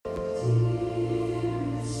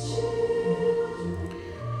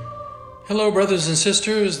Hello, brothers and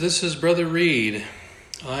sisters. This is Brother Reed.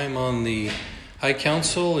 I'm on the High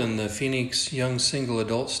Council in the Phoenix Young Single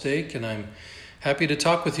Adult Stake, and I'm happy to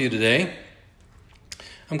talk with you today.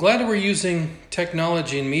 I'm glad that we're using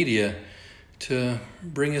technology and media to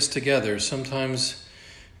bring us together. Sometimes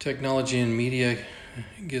technology and media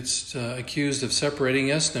gets accused of separating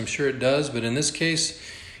us, and I'm sure it does, but in this case,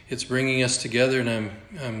 it's bringing us together, and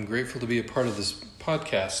I'm grateful to be a part of this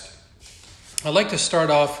podcast. I'd like to start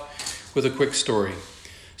off with a quick story.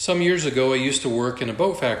 Some years ago, I used to work in a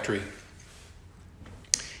boat factory.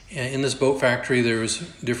 In this boat factory, there was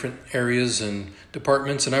different areas and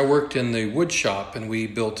departments, and I worked in the wood shop, and we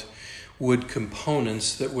built wood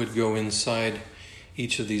components that would go inside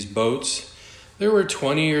each of these boats. There were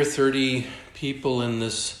 20 or 30 people in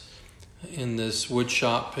this wood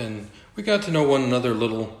shop, and we got to know one another a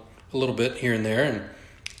little bit here and there, and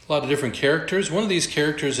a lot of different characters. One of these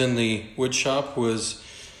characters in the wood shop was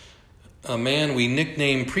a man we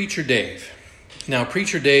nicknamed Preacher Dave. Now,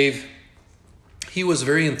 Preacher Dave, he was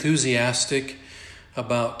very enthusiastic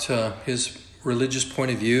about his religious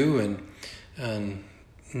point of view and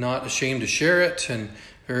not ashamed to share it, and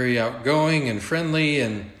very outgoing and friendly,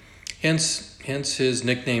 and hence his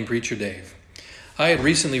nickname Preacher Dave. I had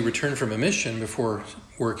recently returned from a mission before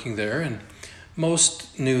working there, and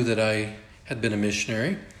most knew that I had been a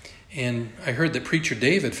missionary, and I heard that Preacher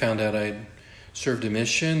Dave had found out I'd served a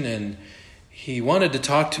mission, and he wanted to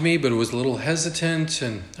talk to me, but was a little hesitant,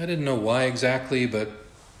 and I didn't know why exactly. But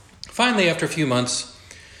finally, after a few months,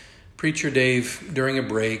 Preacher Dave, during a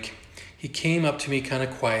break, he came up to me kind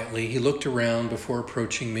of quietly. He looked around before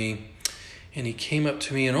approaching me, and he came up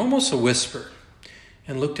to me in almost a whisper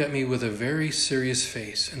and looked at me with a very serious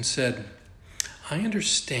face and said, "I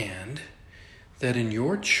understand that in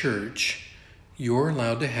your church, you're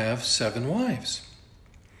allowed to have 7 wives."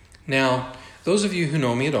 Now, those of you who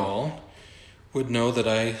know me at all would know that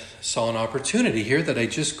I saw an opportunity here that I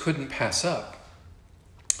just couldn't pass up.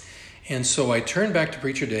 And so I turned back to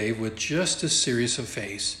Preacher Dave with just as serious a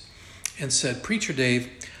face and said, "Preacher Dave,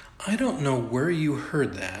 I don't know where you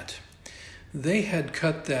heard that. They had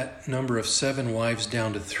cut that number of 7 wives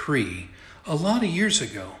down to 3 a lot of years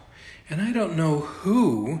ago, and I don't know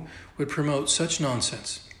who would promote such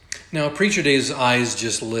nonsense." Now, Preacher Dave's eyes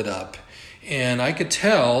just lit up, and I could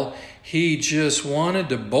tell he just wanted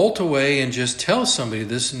to bolt away and just tell somebody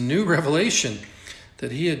this new revelation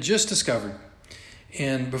that he had just discovered.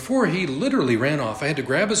 And before he literally ran off, I had to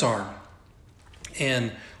grab his arm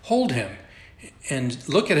and hold him and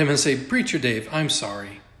look at him and say, "Preacher Dave, I'm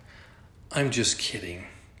sorry. I'm just kidding.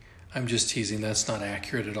 I'm just teasing. That's not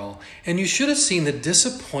accurate at all." And you should have seen the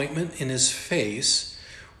disappointment in his face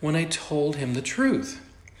when I told him the truth.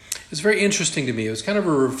 It's very interesting to me. It was kind of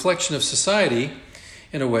a reflection of society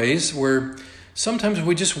in a ways where sometimes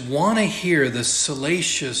we just want to hear the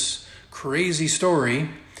salacious, crazy story.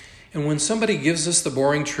 And when somebody gives us the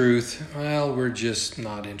boring truth, well, we're just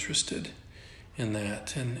not interested in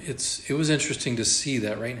that. And it was interesting to see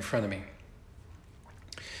that right in front of me.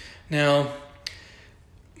 Now,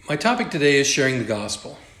 my topic today is sharing the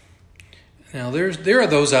gospel. Now, there are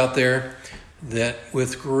those out there that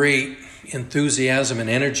with great enthusiasm and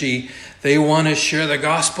energy, they want to share the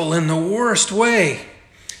gospel in the worst way.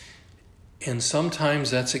 And sometimes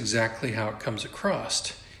that's exactly how it comes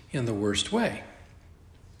across, in the worst way.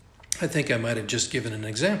 I think I might have just given an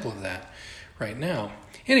example of that right now.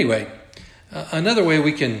 Anyway, another way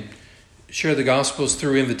we can share the gospel is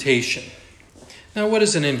through invitation. Now, what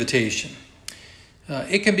is an invitation?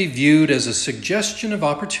 It can be viewed as a suggestion of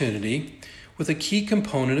opportunity with a key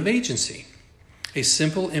component of agency. A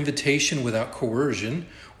simple invitation without coercion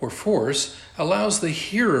or force allows the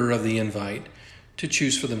hearer of the invite to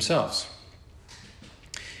choose for themselves.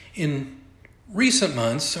 In recent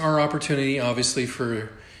months, our opportunity, obviously, for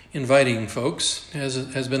inviting folks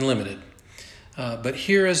has been limited. But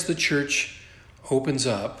here, as the church opens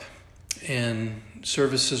up and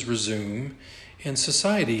services resume and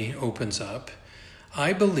society opens up,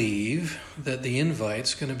 I believe that the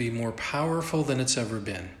invite's going to be more powerful than it's ever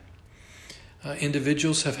been.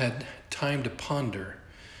 Individuals have had time to ponder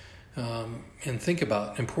and think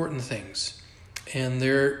about important things, and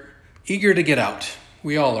they're eager to get out.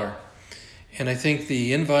 We all are. And I think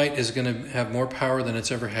the invite is going to have more power than it's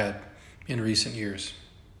ever had in recent years.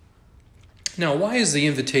 Now, why is the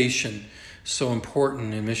invitation so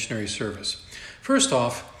important in missionary service? First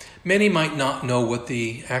off, many might not know what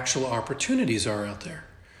the actual opportunities are out there.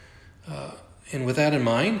 And with that in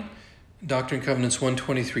mind, Doctrine and Covenants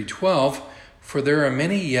 123:12, "For there are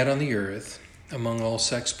many yet on the earth, among all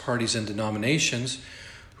sects, parties, and denominations,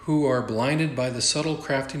 who are blinded by the subtle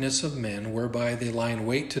craftiness of men, whereby they lie in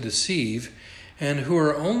wait to deceive, and who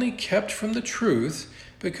are only kept from the truth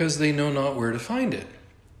because they know not where to find it.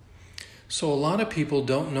 So a lot of people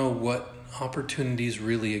don't know what opportunities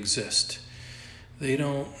really exist. They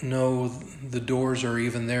don't know the doors are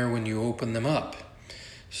even there when you open them up.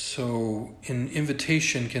 So an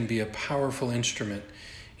invitation can be a powerful instrument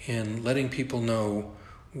in letting people know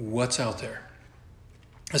what's out there.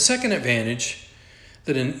 A second advantage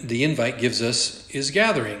that the invite gives us is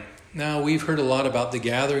gathering. Now, we've heard a lot about the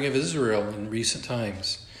gathering of Israel in recent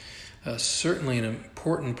times. Certainly an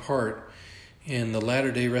important part in the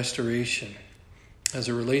latter-day restoration as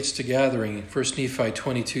it relates to gathering in 1 Nephi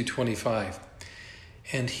 22:25.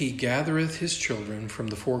 And he gathereth his children from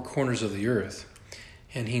the four corners of the earth,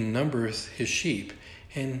 and he numbereth his sheep,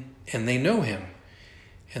 and they know him.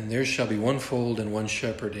 And there shall be one fold and one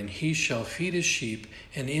shepherd, and he shall feed his sheep,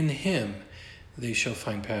 and in him they shall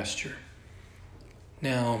find pasture.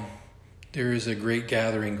 Now, there is a great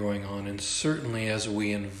gathering going on, and certainly as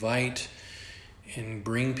we invite and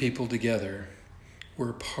bring people together,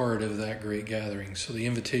 we're part of that great gathering. So the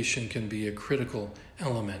invitation can be a critical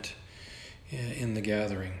element in the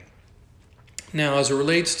gathering. Now, as it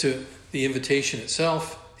relates to the invitation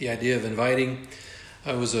itself, the idea of inviting,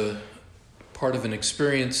 I was a part of an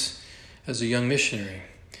experience as a young missionary.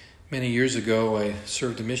 Many years ago, I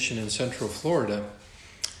served a mission in Central Florida,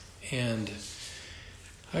 and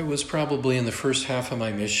I was probably in the first half of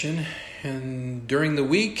my mission, and during the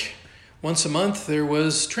week, once a month, there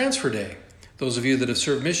was transfer day. Those of you that have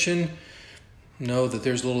served mission know that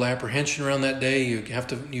there's a little apprehension around that day.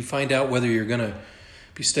 You find out whether you're going to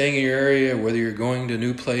be staying in your area, whether you're going to a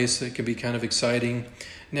new place. That can be kind of exciting.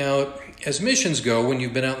 Now, as missions go, when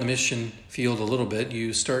you've been out in the mission field a little bit,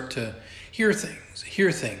 you start to hear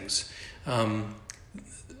things.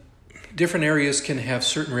 Different areas can have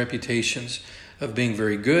certain reputations of being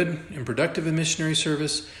very good and productive in missionary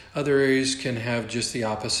service. Other areas can have just the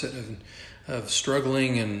opposite of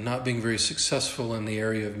struggling and not being very successful in the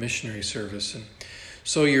area of missionary service. And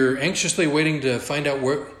so you're anxiously waiting to find out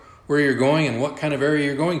where you're going and what kind of area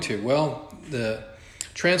you're going to. Well, the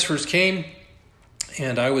transfers came,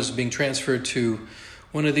 and I was being transferred to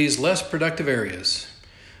one of these less productive areas.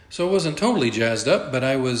 So I wasn't totally jazzed up, but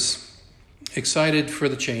I was excited for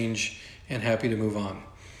the change and happy to move on.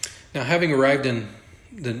 Now, having arrived in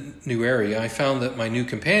the new area, I found that my new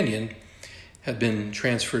companion had been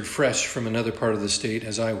transferred fresh from another part of the state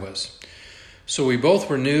as I was. So we both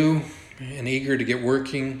were new and eager to get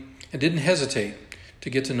working and didn't hesitate to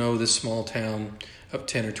get to know this small town of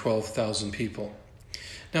 10 or 12,000 people.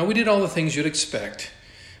 Now, we did all the things you'd expect.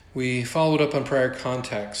 We followed up on prior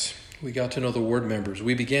contacts. We got to know the ward members.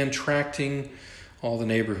 We began tracting all the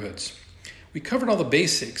neighborhoods. We covered all the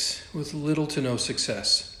basics with little to no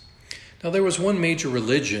success. Now, there was one major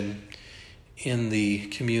religion in the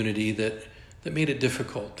community that made it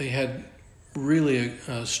difficult. They had really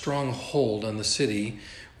a strong hold on the city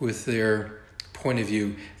with their point of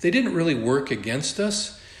view. They didn't really work against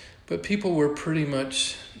us, but people were pretty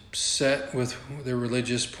much set with their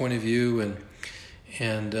religious point of view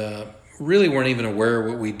and really weren't even aware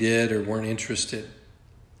of what we did or weren't interested.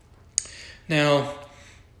 Now,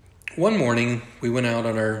 one morning we went out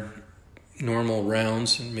on our normal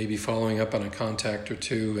rounds and maybe following up on a contact or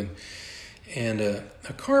two, and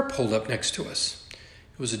a car pulled up next to us.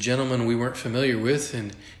 It was a gentleman we weren't familiar with,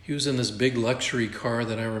 and he was in this big luxury car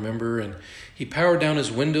that I remember, and he powered down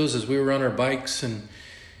his windows as we were on our bikes, and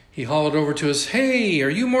he hollered over to us, "Hey, are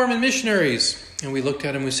you Mormon missionaries?" And we looked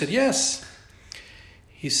at him and we said, "Yes."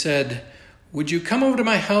 He said, "Would you come over to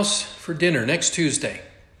my house for dinner next Tuesday?"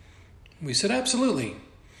 We said, "Absolutely."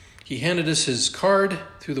 He handed us his card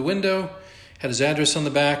through the window, had his address on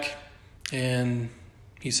the back, and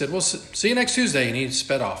he said, "Well, see you next Tuesday," and he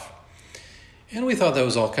sped off. And we thought that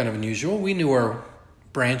was all kind of unusual. We knew our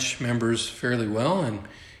branch members fairly well, and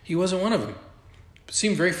he wasn't one of them. It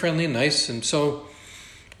seemed very friendly and nice, and so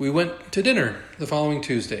we went to dinner the following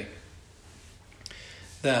Tuesday.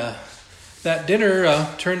 That dinner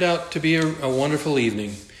turned out to be a wonderful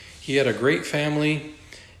evening. He had a great family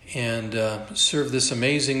and served this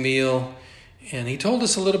amazing meal, and he told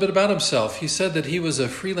us a little bit about himself. He said that he was a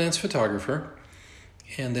freelance photographer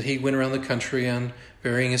and that he went around the country on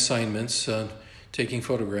varying assignments, taking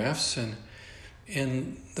photographs.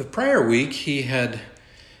 And the prior week, he had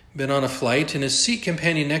been on a flight, and his seat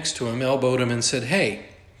companion next to him elbowed him and said, "Hey,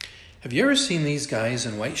 have you ever seen these guys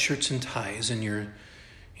in white shirts and ties in your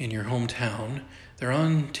hometown? They're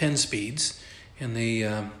on 10 speeds, and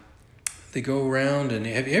they go around, and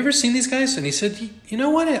have you ever seen these guys?" And he said, "You know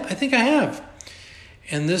what? I think I have."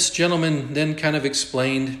 And this gentleman then kind of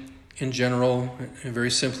explained in general,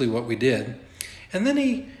 very simply, what we did. And then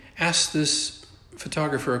he asked this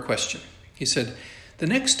photographer a question. He said, "The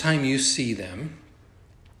next time you see them,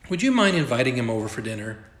 would you mind inviting them over for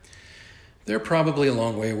dinner? They're probably a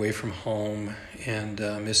long way away from home and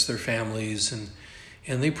miss their families,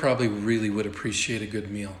 and they probably really would appreciate a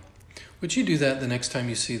good meal. Would you do that the next time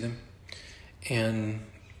you see them?" And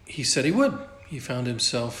he said he would. He found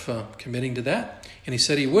himself committing to that, and he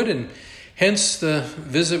said he would, and hence the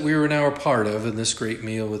visit we were now a part of in this great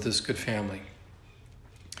meal with this good family.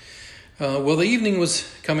 Well, the evening was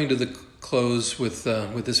coming to the close with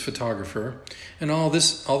this photographer, and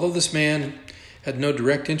although this man had no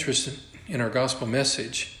direct interest in our gospel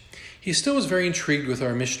message, he still was very intrigued with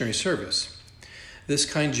our missionary service. This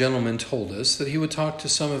kind gentleman told us that he would talk to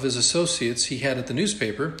some of his associates he had at the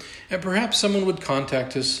newspaper, and perhaps someone would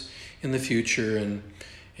contact us in the future and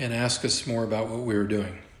ask us more about what we were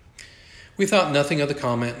doing. We thought nothing of the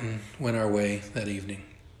comment and went our way that evening.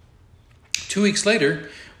 2 weeks later,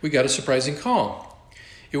 we got a surprising call.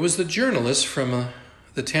 It was the journalist from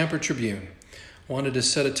the Tampa Tribune, wanted to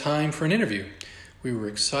set a time for an interview. We were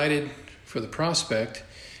excited for the prospect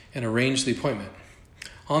and arranged the appointment.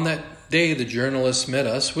 On that day, the journalist met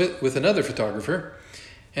us with another photographer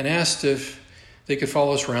and asked if they could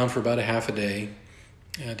follow us around for about a half a day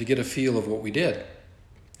to get a feel of what we did.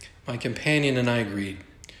 My companion and I agreed.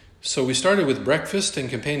 So we started with breakfast and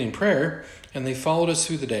companion prayer, and they followed us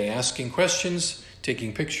through the day, asking questions,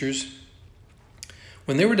 taking pictures.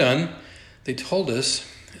 When they were done, they told us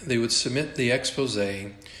they would submit the expose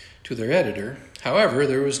to their editor. However,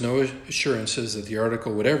 there was no assurances that the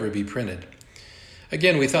article would ever be printed.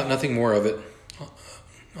 Again, we thought nothing more of it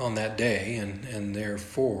on that day and there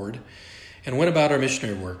forward, and went about our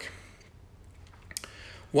missionary work.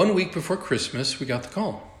 1 week before Christmas, we got the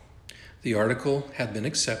call. The article had been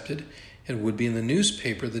accepted and would be in the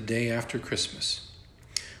newspaper the day after Christmas.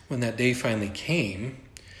 When that day finally came,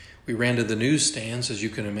 we ran to the newsstands, as you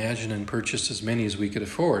can imagine, and purchased as many as we could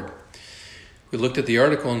afford. We looked at the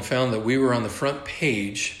article and found that we were on the front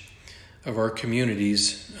page of our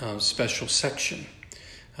community's special section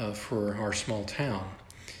for our small town.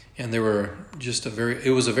 And it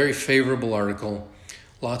was a very favorable article,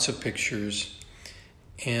 lots of pictures.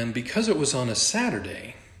 And because it was on a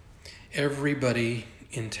Saturday, everybody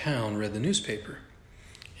in town read the newspaper,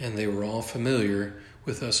 and they were all familiar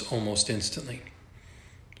with us almost instantly.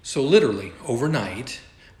 So literally, overnight,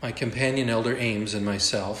 my companion, Elder Ames, and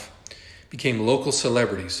myself became local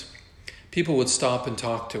celebrities. People would stop and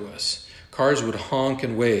talk to us. Cars would honk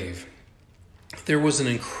and wave. There was an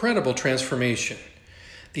incredible transformation.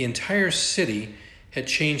 The entire city had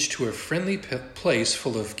changed to a friendly place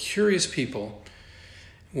full of curious people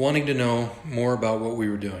wanting to know more about what we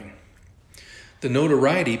were doing. The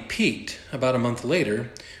notoriety peaked about a month later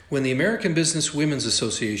when the American Business Women's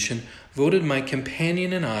Association voted my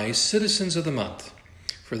companion and I Citizens of the Month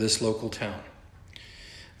for this local town.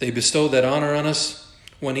 They bestowed that honor on us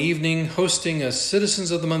one evening, hosting a Citizens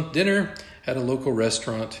of the Month dinner at a local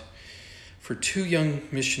restaurant for 2 young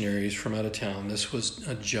missionaries from out of town. This was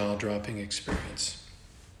a jaw-dropping experience.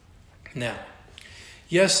 Now,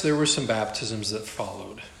 yes, there were some baptisms that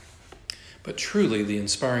followed, but truly the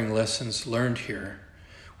inspiring lessons learned here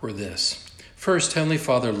were this. First, Heavenly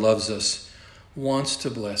Father loves us, wants to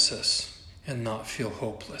bless us, and not feel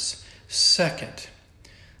hopeless. Second,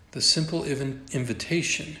 the simple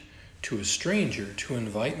invitation to a stranger to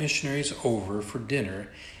invite missionaries over for dinner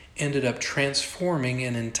ended up transforming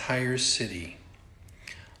an entire city.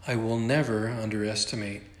 I will never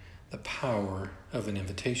underestimate the power of an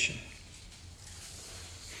invitation.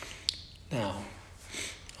 Now,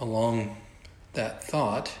 along that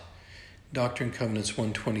thought, Doctrine and Covenants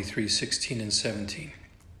 123, 16 and 17.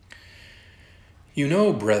 You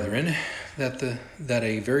know, brethren, that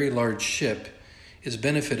a very large ship is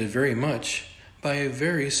benefited very much by a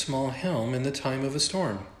very small helm in the time of a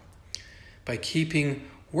storm, by keeping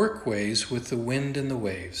workways with the wind and the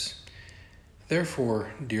waves.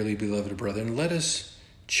 Therefore, dearly beloved brethren, let us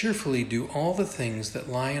cheerfully do all the things that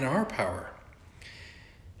lie in our power,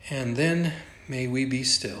 and then may we be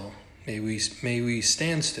still, may we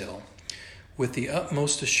stand still with the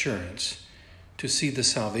utmost assurance to see the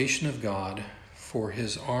salvation of God, for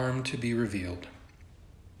his arm to be revealed.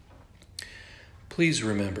 Please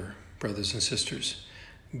remember, brothers and sisters,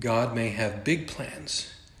 God may have big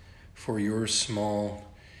plans for your small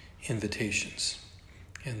invitations,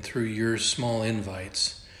 and through your small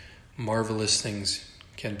invites, marvelous things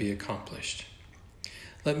can be accomplished.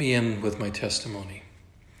 Let me end with my testimony.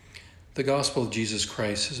 The gospel of Jesus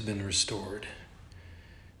Christ has been restored.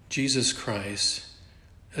 Jesus Christ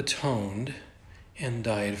atoned and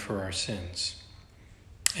died for our sins.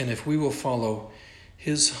 And if we will follow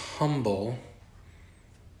his humble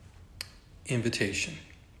invitation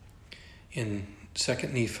in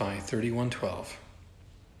 2 Nephi 31:12,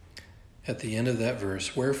 at the end of that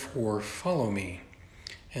verse, wherefore follow me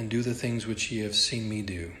and do the things which ye have seen me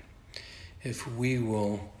do. If we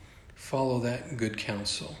will follow that good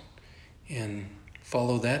counsel and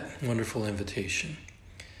follow that wonderful invitation,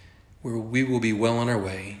 where we will be well on our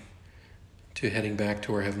way to heading back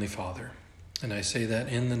to our Heavenly Father. And I say that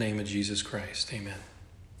in the name of Jesus Christ. Amen.